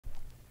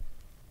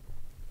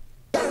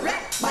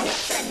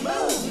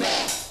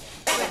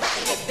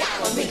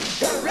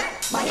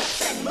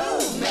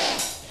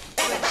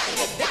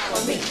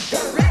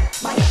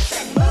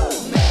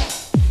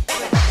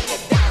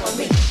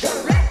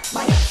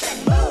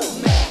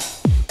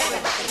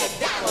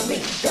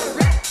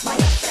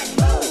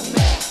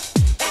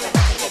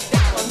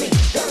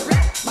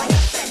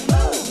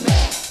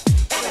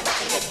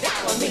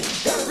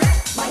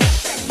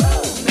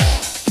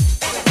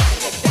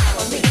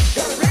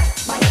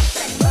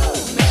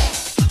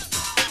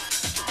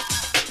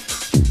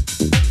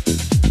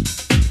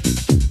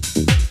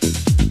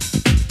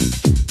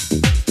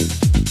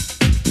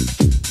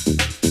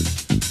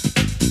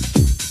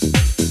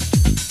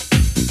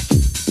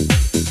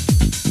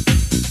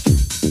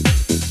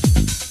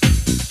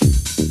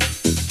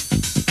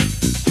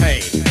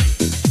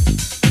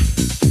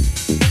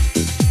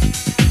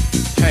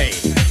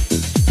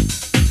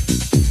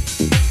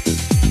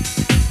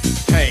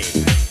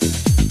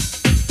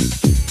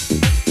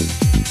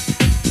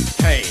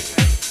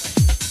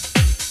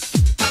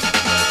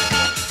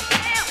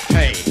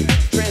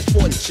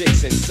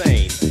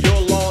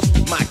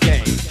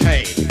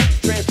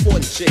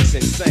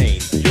chicks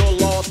insane. You're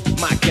lost,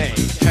 my game.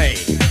 Hey,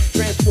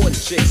 transporting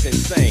chicks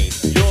insane.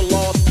 You're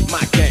lost,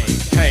 my game.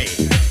 Hey,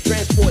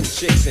 transporting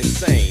chicks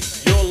insane.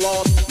 You're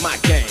lost, my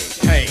game.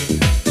 Hey.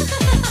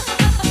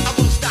 I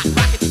won't stop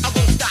rocking. I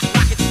won't stop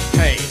rocking.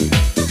 Hey.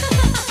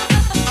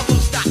 I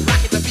won't stop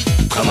rocking the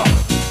beat. Come on.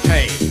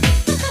 Hey.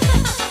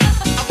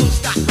 I won't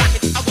stop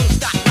rocking. I won't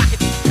stop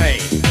rocking. Hey.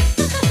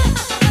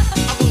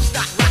 I won't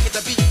stop rocking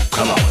the beat.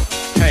 Come on.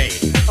 Hey.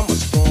 I'm a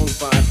strong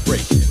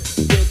vibration.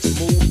 Here to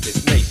move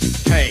this nation.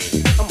 Hey.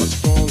 I'm a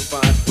strong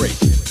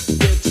vibration.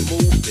 Here to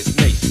move this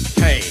nation.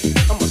 Hey.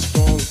 I'm a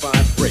strong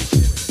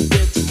vibration.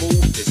 Here to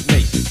move this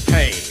nation.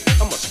 Hey.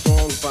 I'm a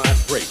strong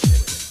vibration.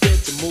 Here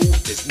to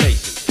move this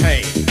nation.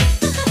 Hey.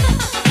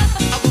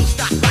 I won't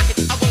stop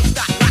rocking. I won't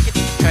stop rocking.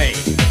 Hey.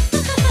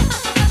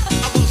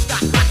 I won't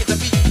stop rocking the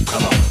beat.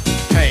 Come on.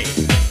 Hey.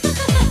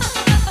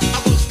 I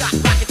won't stop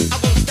rocking. I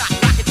won't stop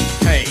rocking.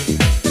 Hey.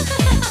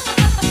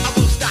 I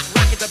won't stop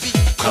rocking the beat.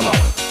 Come on.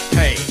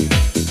 Hey.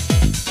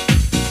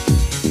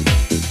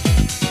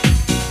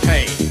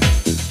 Hey.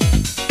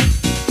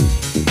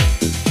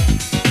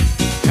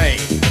 Hey.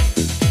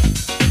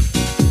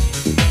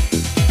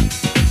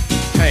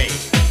 Hey.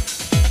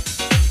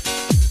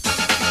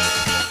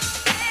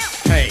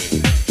 Hey.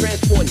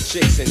 Transporting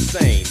chicks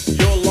insane.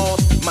 You're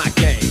lost, my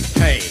game.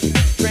 Hey.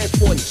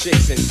 Transporting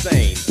chicks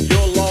insane.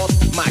 You're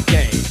lost, my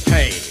game.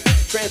 Hey.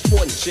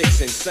 Transporting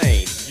chicks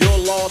insane. You're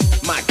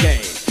lost, my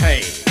game.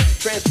 Hey.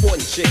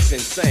 Transporting chicks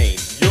insane.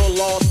 You're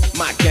lost,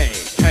 my game.